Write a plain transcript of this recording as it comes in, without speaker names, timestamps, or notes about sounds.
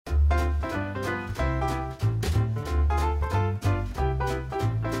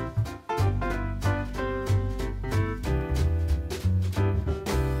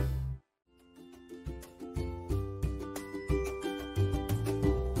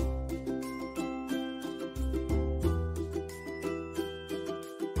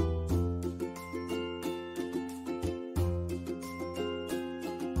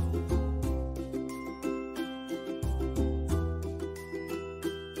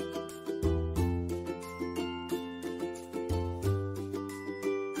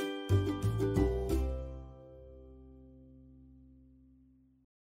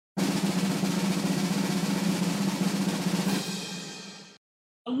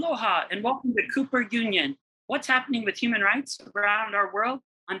Aloha and welcome to Cooper Union. What's happening with human rights around our world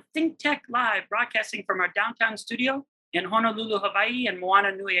on Think Tech Live, broadcasting from our downtown studio in Honolulu, Hawaii and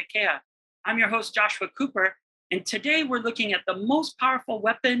Moana Nui Akea. I'm your host, Joshua Cooper, and today we're looking at the most powerful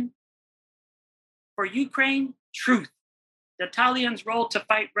weapon for Ukraine, truth. Nataliyan's role to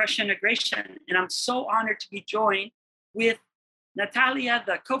fight Russian aggression. And I'm so honored to be joined with Nataliya,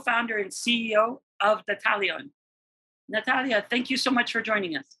 the co-founder and CEO of Nataliyan. Nataliya, thank you so much for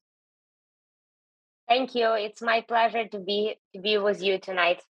joining us. Thank you. It's my pleasure to be with you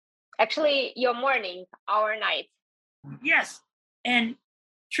tonight. Actually, your morning, our night. Yes, and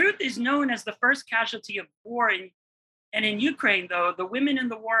truth is known as the first casualty of war. And in Ukraine, though, the women in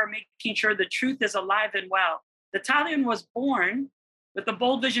the war are making sure the truth is alive and well. Nataliyan was born with a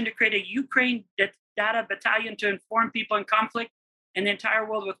bold vision to create a Ukraine data battalion to inform people in conflict and the entire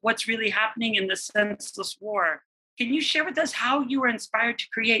world with what's really happening in the senseless war. Can you share with us how you were inspired to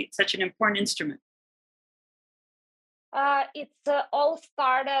create such an important instrument? It's all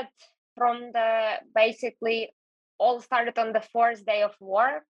started from all started on the first day of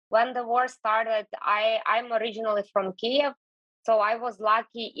war. When the war started, I'm originally from Kiev, so I was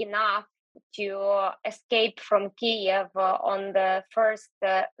lucky enough to escape from Kiev on the first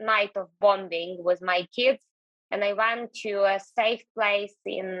night of bombing with my kids, and I went to a safe place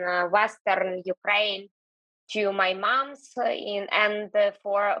in western Ukraine to my mom's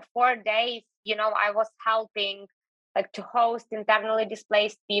for 4 days, I was helping to host internally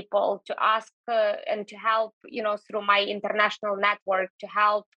displaced people, to ask and to help, through my international network, to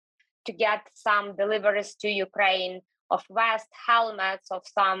help to get some deliveries to Ukraine of vest, helmets, of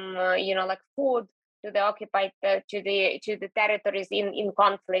some, food to the occupied, to the territories in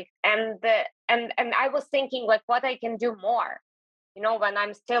conflict. And I was thinking what I can do more, when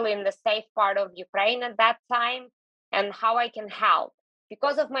I'm still in the safe part of Ukraine at that time, and how I can help.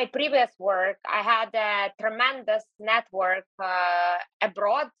 Because of my previous work, I had a tremendous network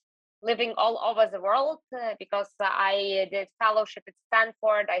abroad, living all over the world, because I did fellowship at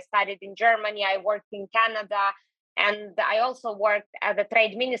Stanford, I studied in Germany, I worked in Canada, and I also worked as a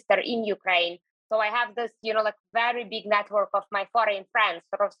trade minister in Ukraine. So I have this, very big network of my foreign friends.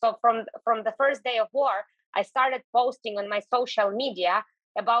 So from the first day of war, I started posting on my social media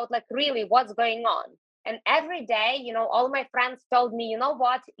about really what's going on. And every day, all my friends told me, you know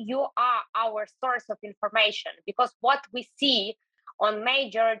what, you are our source of information, because what we see on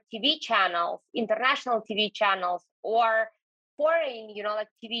major TV channels, international TV channels, or foreign,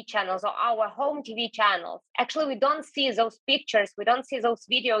 TV channels, or our home TV channels, actually, we don't see those pictures. We don't see those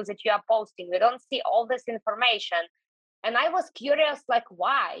videos that you are posting. We don't see all this information. And I was curious,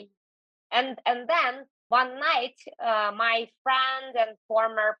 why? And then one night, my friend and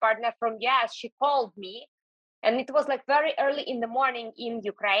former partner from US, she called me, and it was very early in the morning in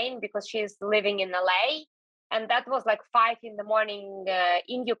Ukraine, because she's living in LA, and that was 5 in the morning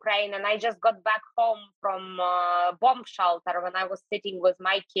in Ukraine. And I just got back home from bomb shelter when I was sitting with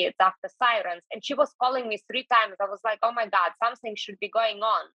my kids after sirens, and she was calling me 3 times. I was like, oh my God, something should be going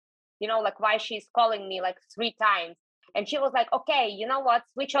on, why she's calling me 3 times. And she was like, okay, you know what?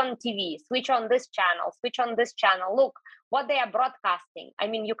 Switch on TV, switch on this channel, switch on this channel. Look what they are broadcasting. I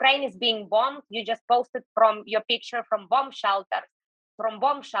mean, Ukraine is being bombed. You just posted from your picture from bomb shelter.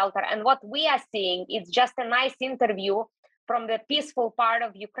 And what we are seeing is just a nice interview from the peaceful part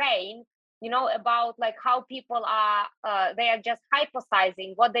of Ukraine, about how people are, they are just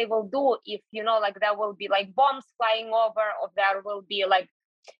hypothesizing what they will do if, there will be bombs flying over, or there will be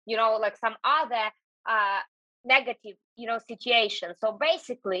some other negative situation. So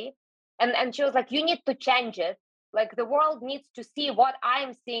basically, and she was like, you need to change it. The world needs to see what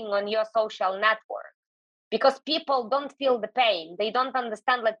I'm seeing on your social network, because people don't feel the pain. They don't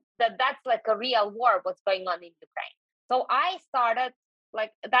understand that's a real war, what's going on in Ukraine. So I started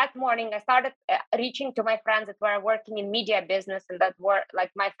that morning, I started reaching to my friends that were working in media business, and that were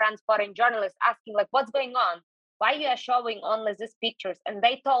my friends, foreign journalists, asking what's going on, why you are showing only these pictures. And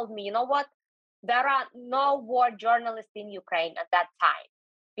they told me, you know what, there are no war journalists in Ukraine at that time,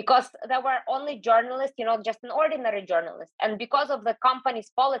 because there were only journalists, just an ordinary journalist. And because of the company's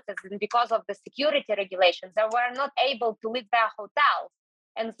policies and because of the security regulations, they were not able to leave their hotels.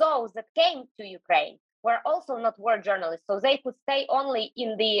 And those that came to Ukraine were also not war journalists. So they could stay only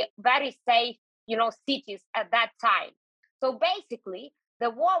in the very safe, cities at that time. So basically,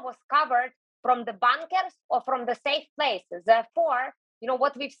 the war was covered from the bunkers or from the safe places. Therefore,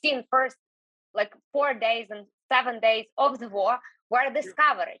 what we've seen first, 4 days and 7 days of the war, were this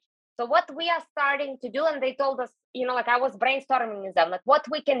coverage. So what we are starting to do, and they told us, I was brainstorming with them, what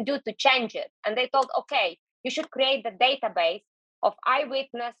we can do to change it. And they told, okay, you should create the database of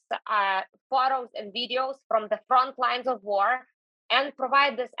eyewitness photos and videos from the front lines of war, and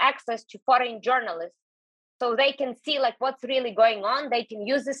provide this access to foreign journalists so they can see like what's really going on. They can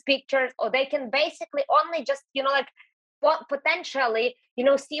use these pictures, or they can basically only just potentially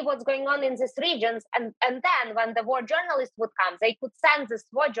see what's going on in these regions, and then when the war journalists would come, they could send this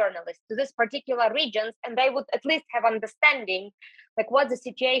war journalists to this particular regions, and they would at least have understanding like what the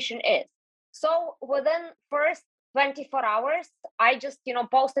situation is. So within first 24 hours, I just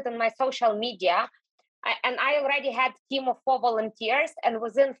posted on my social media, and I already had a team of 4 volunteers, and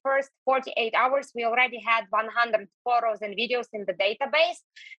within first 48 hours, we already had 100 photos and videos in the database,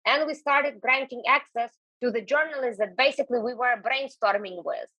 and we started granting access to the journalists that basically we were brainstorming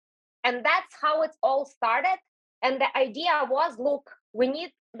with. And that's how it all started. And the idea was, look, we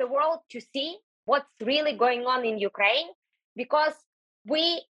need the world to see what's really going on in Ukraine, because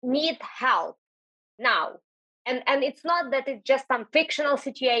we need help now. And it's not that it's just some fictional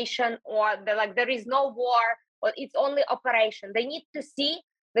situation, or there is no war, or it's only operation. They need to see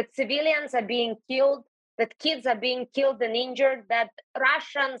that civilians are being killed, that kids are being killed and injured, that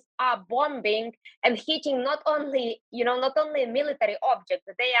Russians are bombing and hitting not only military objects,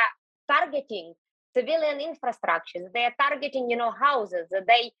 that they are targeting civilian infrastructures, they are targeting houses, that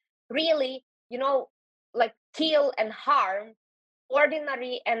they really kill and harm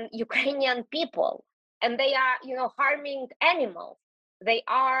ordinary and Ukrainian people. And they are harming animals. They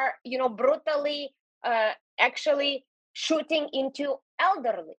are brutally actually shooting into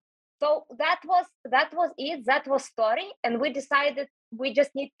elderly. So that was it. That was story, and we decided we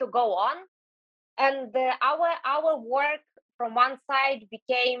just need to go on. And our work from one side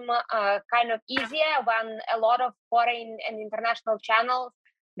became kind of easier when a lot of foreign and international channels,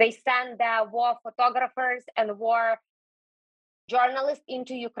 they send their war photographers and war journalists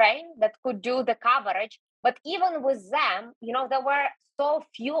into Ukraine that could do the coverage. But even with them, there were so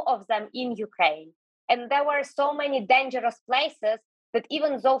few of them in Ukraine. And there were so many dangerous places that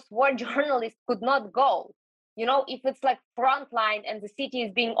even those war journalists could not go. If it's like frontline and the city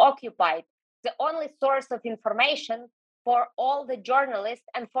is being occupied, the only source of information for all the journalists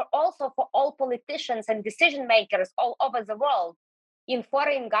and for all politicians and decision makers all over the world, in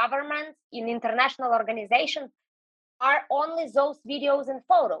foreign governments, in international organizations, are only those videos and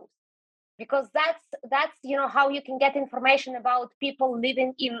photos, because that's how you can get information about people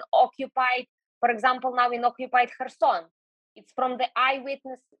living in occupied, for example, now in occupied Kherson. It's from the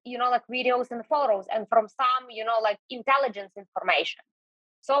eyewitness videos and photos, and from some intelligence information.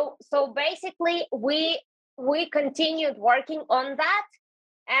 So basically we continued working on that,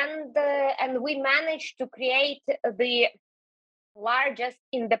 and we managed to create the largest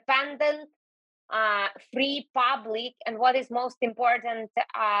independent free, public, and what is most important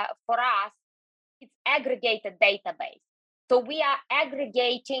for us, it's aggregated database. So we are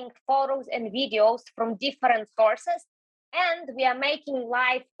aggregating photos and videos from different sources, and we are making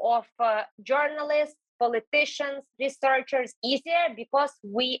life of journalists, politicians, researchers easier, because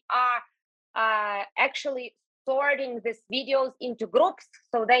we are actually sorting these videos into groups.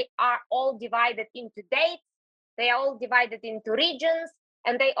 So they are all divided into dates, they are all divided into regions,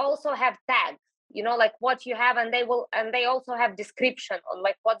 and they also have tags, what you have, and they also have description on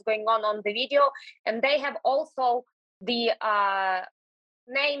what's going on the video, and they have also the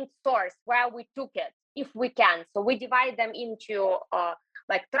named source where we took it, if we can. So we divide them into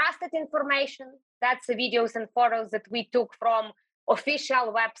trusted information. That's the videos and photos that we took from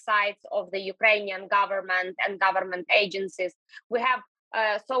official websites of the Ukrainian government and government agencies. We have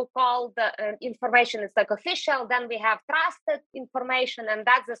so-called information is official, then we have trusted information, and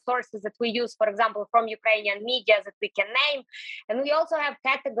that's the sources that we use, for example, from Ukrainian media that we can name. And we also have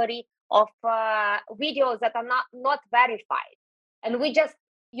category of videos that are not verified, and we just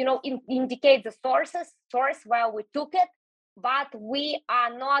indicate the source where we took it, but we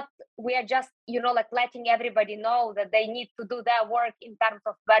are just letting everybody know that they need to do their work in terms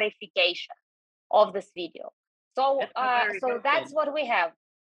of verification of this video. So that's what we have.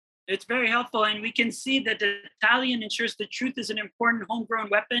 It's very helpful, and we can see that the battalion ensures the truth is an important homegrown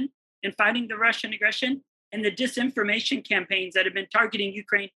weapon in fighting the Russian aggression and the disinformation campaigns that have been targeting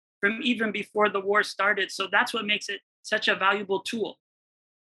Ukraine from even before the war started. So that's what makes it such a valuable tool.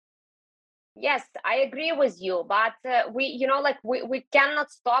 Yes, I agree with you, but we cannot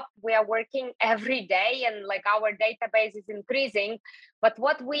stop. We are working every day, and our database is increasing. But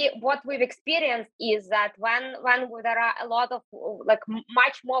what we've experienced is that when there are a lot of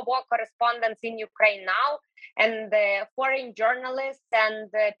much more war correspondents in Ukraine now, and the foreign journalists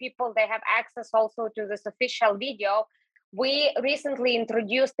and the people, they have access also to this official video. We recently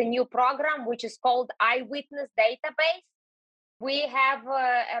introduced a new program which is called Eyewitness Database. We have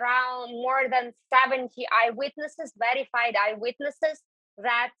around more than 70 eyewitnesses, verified eyewitnesses,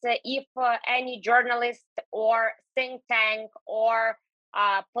 that if any journalist or think tank or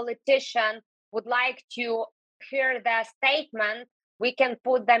politician would like to hear their statement, we can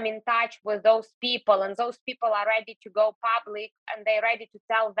put them in touch with those people, and those people are ready to go public and they're ready to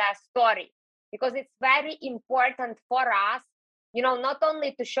tell their story. Because it's very important for us, not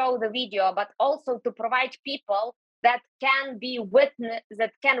only to show the video, but also to provide people that can witness,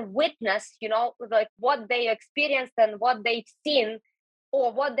 like what they experienced and what they've seen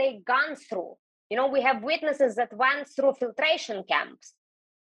or what they've gone through. We have witnesses that went through filtration camps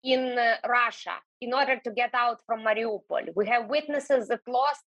in Russia in order to get out from Mariupol. We have witnesses that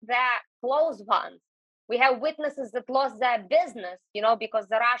lost their close ones. We have witnesses that lost their business, because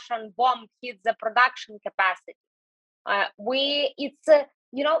the Russian bomb hit the production capacity.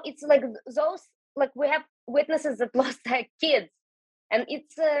 It's like those, like we have witnesses that lost their kids, and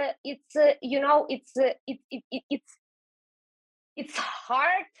it's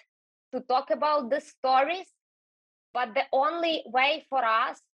hard to talk about these stories, but the only way for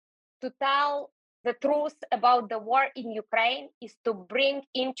us to tell the truth about the war in Ukraine is to bring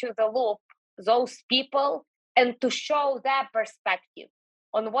into the loop those people and to show their perspective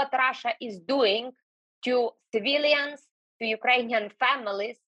on what Russia is doing to civilians, to Ukrainian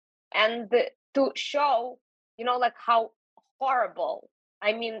families, and to show, like how horrible,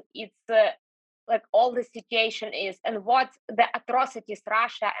 it's like all the situation is, and what the atrocities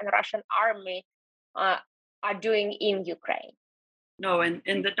Russia and Russian army are doing in Ukraine. No, and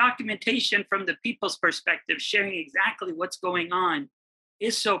the documentation from the people's perspective, sharing exactly what's going on,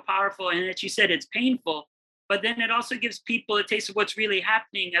 is so powerful. And as you said, it's painful, but then it also gives people a taste of what's really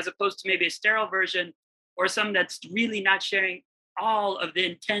happening, as opposed to maybe a sterile version or some that's really not sharing all of the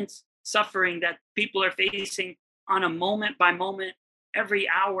intense suffering that people are facing on a moment by moment, every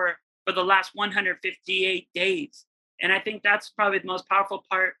hour for the last 158 days. And I think that's probably the most powerful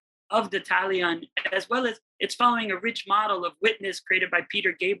part of the Talion, as well as it's following a rich model of witness created by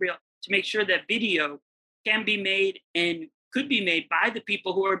Peter Gabriel to make sure that video can be made and could be made by the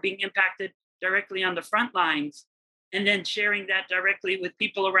people who are being impacted directly on the front lines, and then sharing that directly with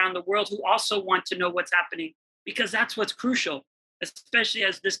people around the world who also want to know what's happening, because that's what's crucial, especially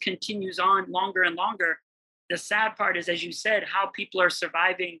as this continues on longer and longer. The sad part is, as you said, how people are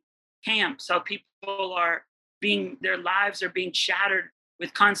surviving camps, how people are their lives are being shattered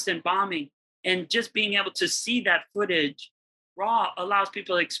with constant bombing. And just being able to see that footage raw allows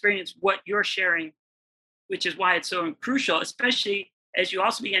people to experience what you're sharing, which is why it's so crucial, especially as you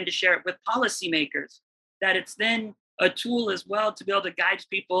also begin to share it with policymakers, that it's then a tool as well to be able to guide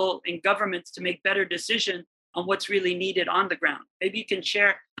people and governments to make better decisions on what's really needed on the ground. Maybe you can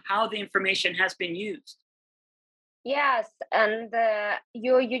share how the information has been used. Yes, and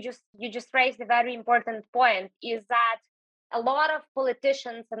you just raised a very important point, is that a lot of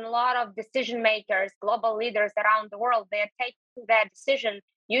politicians and a lot of decision makers, global leaders around the world, they are taking their decision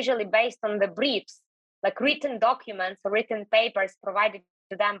usually based on the briefs, like written documents or written papers provided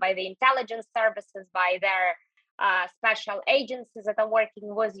to them by the intelligence services, by their special agencies that are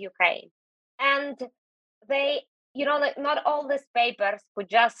working with Ukraine. And they, like not all these papers could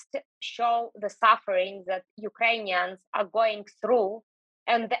just show the suffering that Ukrainians are going through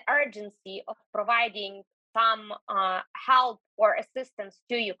and the urgency of providing some help or assistance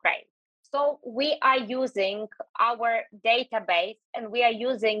to Ukraine. So we are using our database and we are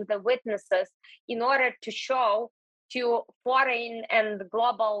using the witnesses in order to show to foreign and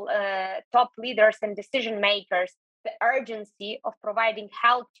global top leaders and decision makers the urgency of providing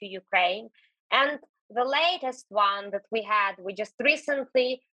help to Ukraine. And the latest one that we just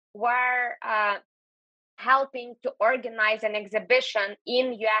recently were helping to organize an exhibition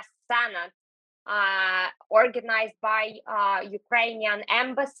in US Senate, organized by Ukrainian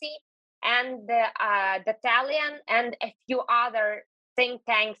embassy and the Talion and a few other think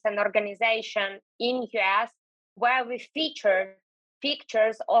tanks and organizations in US, where we featured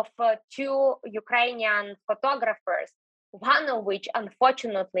pictures of two Ukrainian photographers, one of which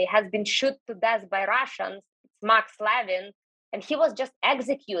unfortunately has been shot to death by Russians. It's Max Levin, and he was just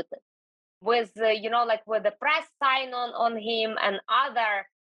executed with with the press sign on him and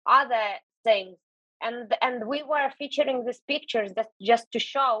other things. And we were featuring these pictures just to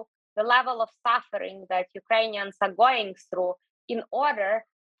show the level of suffering that Ukrainians are going through, in order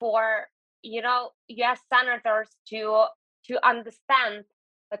for US senators to understand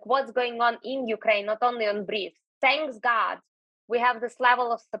like what's going on in Ukraine, not only on briefs. Thanks God, we have this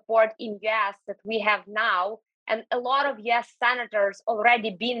level of support in US that we have now, and a lot of US senators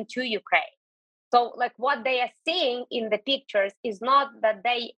already been to Ukraine. So like what they are seeing in the pictures is not that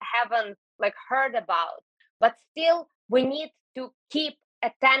they haven't like heard about, but still we need to keep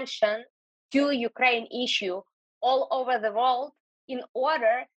attention to Ukraine issue all over the world in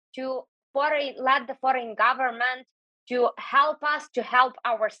order to let the foreign government to help us to help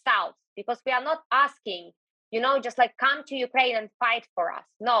ourselves, because we are not asking, just like come to Ukraine and fight for us.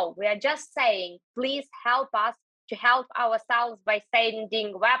 No, we are just saying, please help us to help ourselves by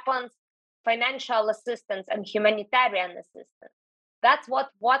sending weapons, financial assistance, and humanitarian assistance. That's what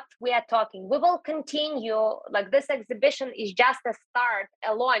we are talking. We will continue, like this exhibition is just a start,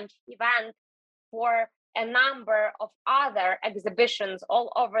 a launch event for a number of other exhibitions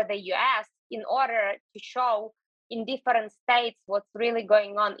all over the US in order to show in different states what's really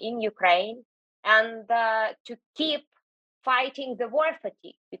going on in Ukraine, and to keep fighting the war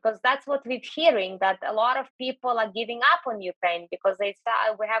fatigue, because that's what we're hearing, that a lot of people are giving up on Ukraine because they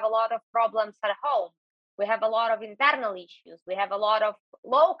say we have a lot of problems at home, we have a lot of internal issues, we have a lot of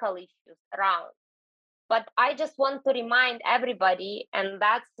local issues around. But I just want to remind everybody, and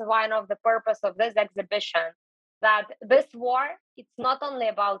that's one of the purpose of this exhibition, that this war, it's not only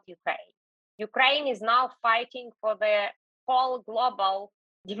about Ukraine. Ukraine is now fighting for the whole global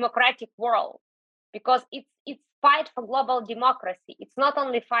democratic world, because it's fight for global democracy. It's not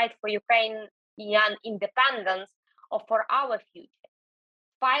only fight for Ukrainian independence or for our future.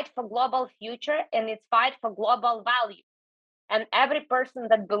 Fight for global future, and it's fight for global value. And every person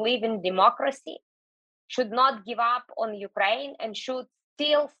that believes in democracy should not give up on Ukraine and should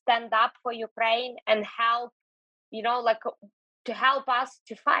still stand up for Ukraine and help, to help us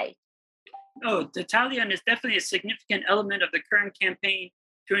to fight. Oh, Detalion is definitely a significant element of the current campaign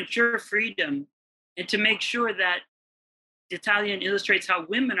to ensure freedom and to make sure that Detalion illustrates how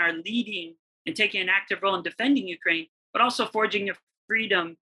women are leading and taking an active role in defending Ukraine, but also forging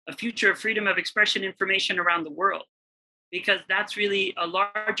a future of freedom of expression information around the world. Because that's really a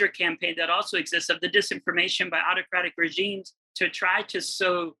larger campaign that also exists of the disinformation by autocratic regimes to try to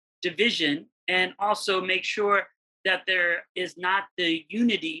sow division and also make sure that there is not the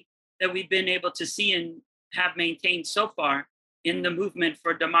unity that we've been able to see and have maintained so far in the movement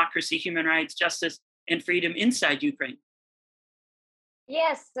for democracy, human rights, justice, and freedom inside Ukraine.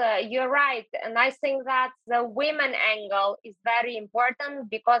 Yes, you're right. And I think that the women angle is very important,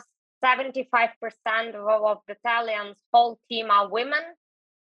 because 75% of the Italians' whole team are women.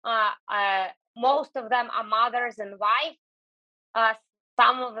 Most of them are mothers and wives.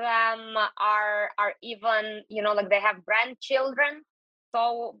 Some of them are even, like they have grandchildren.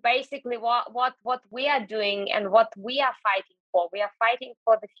 So basically what we are doing and what we are fighting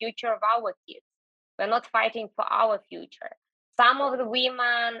for the future of our kids. We're not fighting for our future. Some of the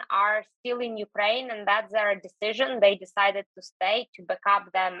women are still in Ukraine, and that's their decision. They decided to stay to back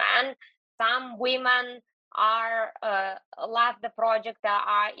up their men. Some women are left the project,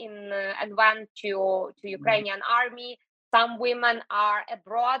 are in and went to Ukrainian army. Some women are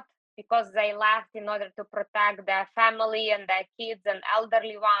abroad because they left in order to protect their family and their kids and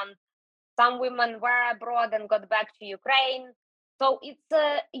elderly ones. Some women were abroad and got back to Ukraine. So it's,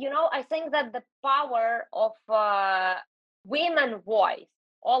 I think that the power of women voice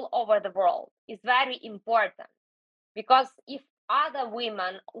all over the world is very important, because if other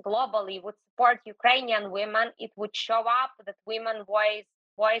women globally would support Ukrainian women, it would show up that women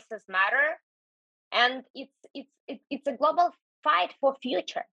voices matter, and it's a global fight for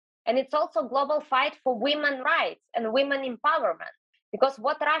future, and it's also global fight for women rights and women empowerment, because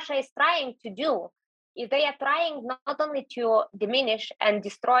what Russia is trying to do is they are trying not only to diminish and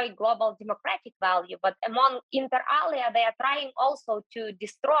destroy global democratic value, but among inter alia they are trying also to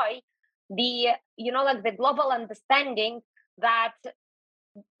destroy the the global understanding that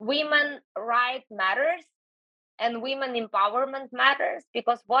women right matters and women empowerment matters,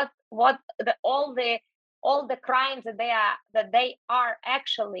 because all the crimes that they are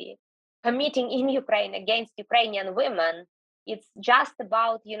actually committing in Ukraine against Ukrainian women, it's just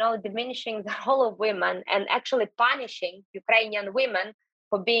about diminishing the role of women and actually punishing Ukrainian women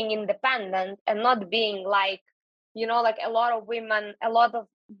for being independent and not being like a lot of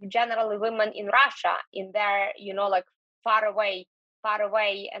generally women in Russia in their far away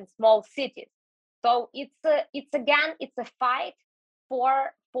and small cities. So it's a fight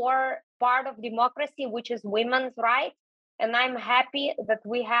for part of democracy, which is women's rights. And I'm happy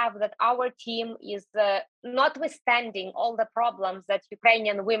that our team is notwithstanding all the problems that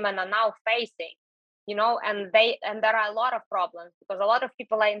Ukrainian women are now facing, and there are a lot of problems, because a lot of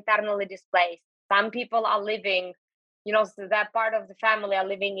people are internally displaced. Some people are living, so that part of the family are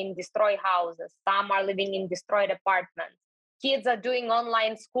living in destroyed houses. Some are living in destroyed apartments. kids are doing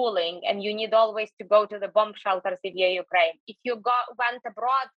online schooling and you need always to go to the bomb shelters if you're Ukraine. If you went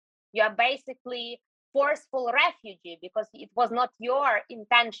abroad, you are basically forceful refugee because it was not your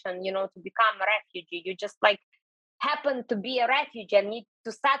intention, to become a refugee. You just like happen to be a refugee and need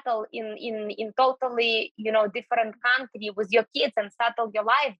to settle in totally different country with your kids and settle your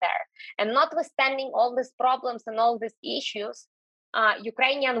life there. And notwithstanding all these problems and all these issues,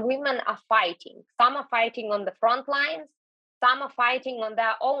 Ukrainian women are fighting. Some are fighting on the front lines, some are fighting on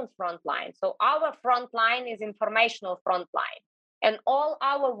their own front line. So our front line is informational front line, and all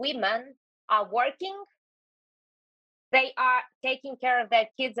our women are working. They are taking care of their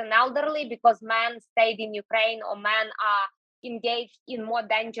kids and elderly because men stayed in Ukraine or men are engaged in more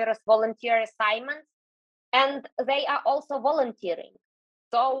dangerous volunteer assignments, and they are also volunteering.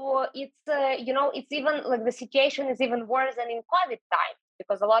 So it's it's even like the situation is even worse than in COVID time,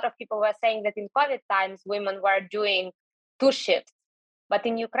 because a lot of people were saying that in COVID times women were doing 2 shifts, but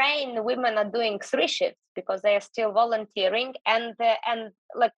in Ukraine women are doing 3 shifts because they are still volunteering. And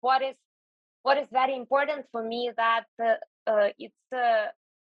like what is very important for me that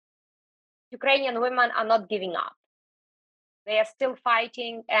Ukrainian women are not giving up. They are still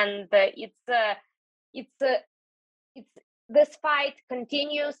fighting, and this fight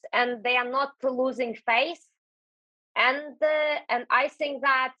continues, and they are not losing face. And I think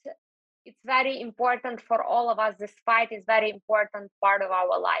that it's very important for all of us. This fight is very important part of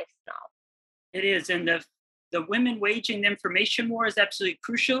our lives now. It is, and the women waging the information war is absolutely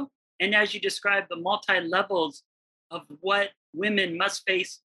crucial. And as you described, the multi-levels of what women must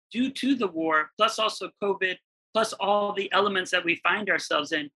face due to the war, plus also COVID, plus all the elements that we find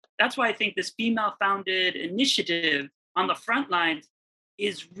ourselves in. That's why I think this female-founded initiative on the front lines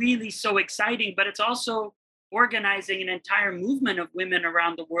is really so exciting, but it's also organizing an entire movement of women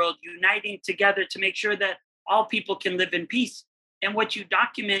around the world, uniting together to make sure that all people can live in peace. And what you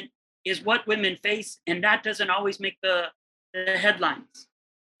document is what women face, and that doesn't always make the headlines.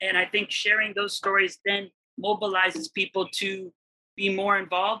 And I think sharing those stories then mobilizes people to be more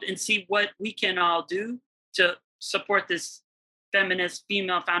involved and see what we can all do to support this feminist,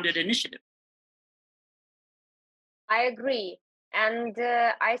 female-founded initiative. I agree. And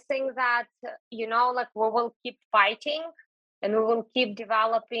I think that, like we will keep fighting and we will keep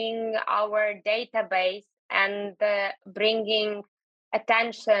developing our database and bringing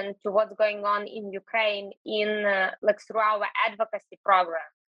attention to what's going on in Ukraine through our advocacy program,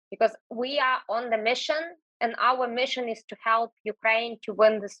 because we are on the mission, and our mission is to help Ukraine to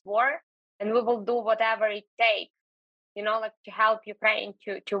win this war, and we will do whatever it takes, to help Ukraine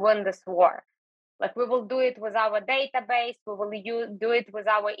to win this war. Like we will do it with our database, we will do it with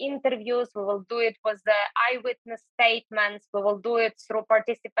our interviews, we will do it with the eyewitness statements, we will do it through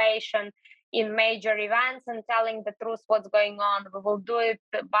participation in major events and telling the truth what's going on. We will do it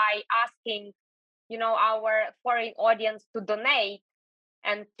by asking, our foreign audience to donate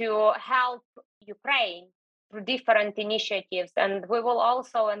and to help Ukraine through different initiatives. And we're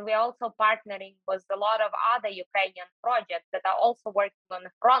also partnering with a lot of other Ukrainian projects that are also working on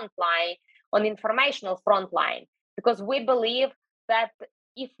the front line, on informational front line, because we believe that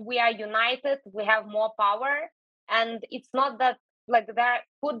if we are united, we have more power. And it's not that there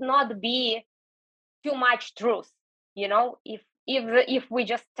could not be too much truth, if we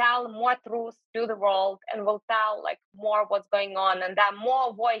just tell more truth to the world, and we'll tell more what's going on, and there are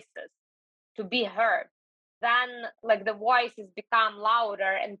more voices to be heard, then the voices become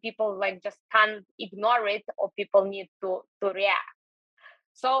louder and people just can't ignore it, or people need to react.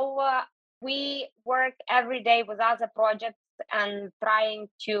 So we work every day with other projects and trying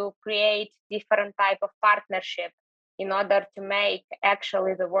to create different type of partnership in order to make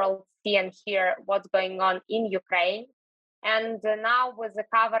actually the world see and hear what's going on in Ukraine. And now with the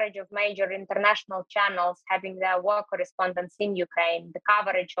coverage of major international channels having their war correspondents in Ukraine, the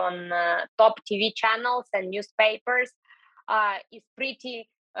coverage on top TV channels and newspapers is pretty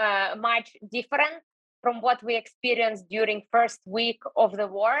much different from what we experienced during first week of the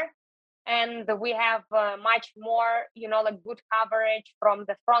war. And we have much more, good coverage from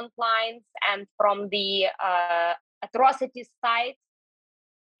the front lines and from the atrocities sites.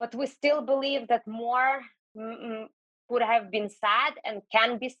 But we still believe that more could have been said and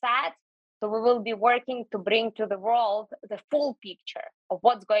can be said. So we will be working to bring to the world the full picture of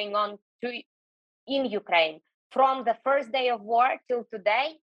what's going on in Ukraine from the first day of war till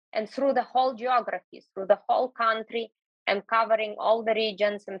today, and through the whole geography, through the whole country, and covering all the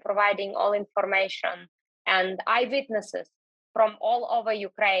regions and providing all information and eyewitnesses from all over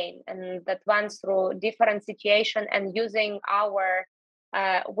Ukraine, and that went through different situations, and using our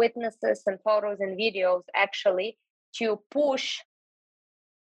witnesses and photos and videos actually to push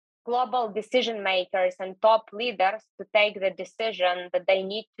global decision makers and top leaders to take the decision that they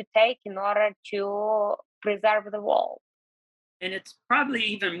need to take in order to preserve the world. And it's probably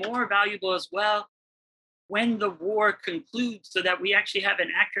even more valuable as well when the war concludes, so that we actually have an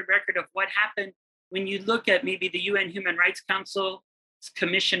accurate record of what happened. When you look at maybe the UN Human Rights Council's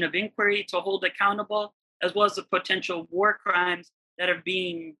commission of inquiry to hold accountable, as well as the potential war crimes that are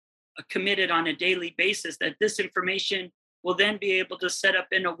being committed on a daily basis, that this information will then be able to set up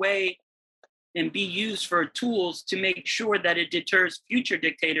in a way and be used for tools to make sure that it deters future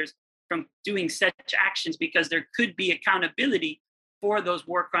dictators from doing such actions, because there could be accountability for those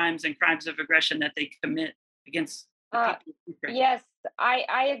war crimes and crimes of aggression that they commit against the people of Ukraine. Yes,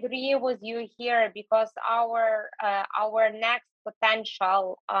 I agree with you here, because our next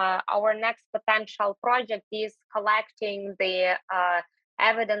potential project is collecting the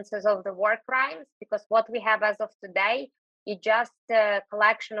evidences of the war crimes, because what we have as of today is just a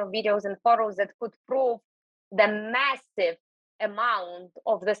collection of videos and photos that could prove the massive amount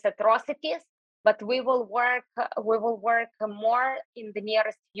of these atrocities. But we will work more in the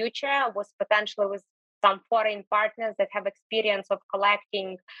nearest future with potentially with some foreign partners that have experience of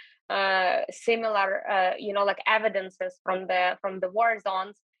collecting similar like evidences from the war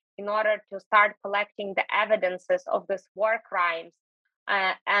zones, in order to start collecting the evidences of these war crimes,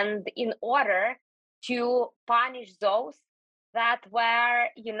 and in order to punish those that were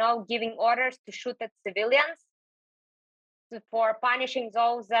giving orders to shoot at civilians, for punishing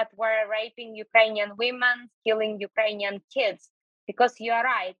those that were raping Ukrainian women, killing Ukrainian kids. Because you are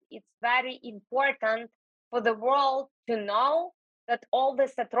right, it's very important for the world to know that all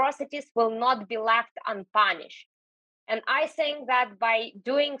these atrocities will not be left unpunished. And I think that by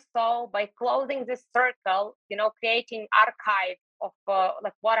doing so, by closing this circle, creating archive of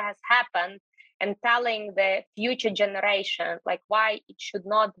like what has happened, and telling the future generation like why it should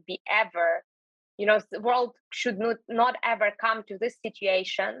not be ever, the world should not ever come to this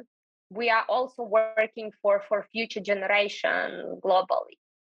situation. We are also working for future generation globally.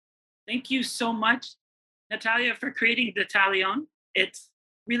 Thank you so much, Natalia, for creating the Talion. It's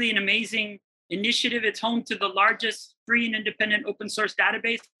really an amazing initiative. It's home to the largest free and independent open source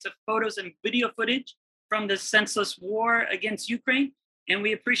database of photos and video footage from the senseless war against Ukraine. And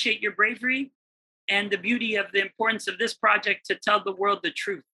we appreciate your bravery and the beauty of the importance of this project to tell the world the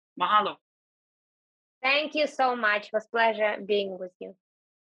truth. Mahalo. Thank you so much. It was a pleasure being with you.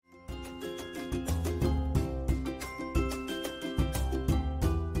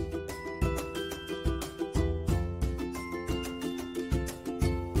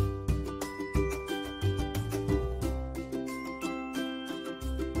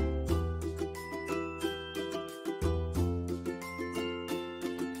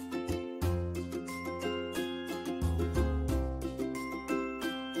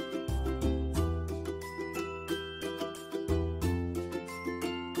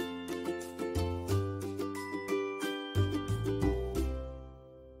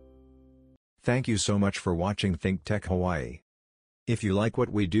 Thank you so much for watching ThinkTech Hawaii. If you like what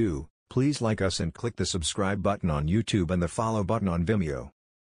we do, please like us and click the subscribe button on YouTube and the follow button on Vimeo.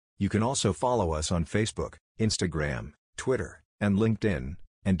 You can also follow us on Facebook, Instagram, Twitter, and LinkedIn,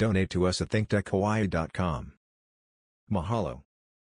 and donate to us at thinktechhawaii.com. Mahalo.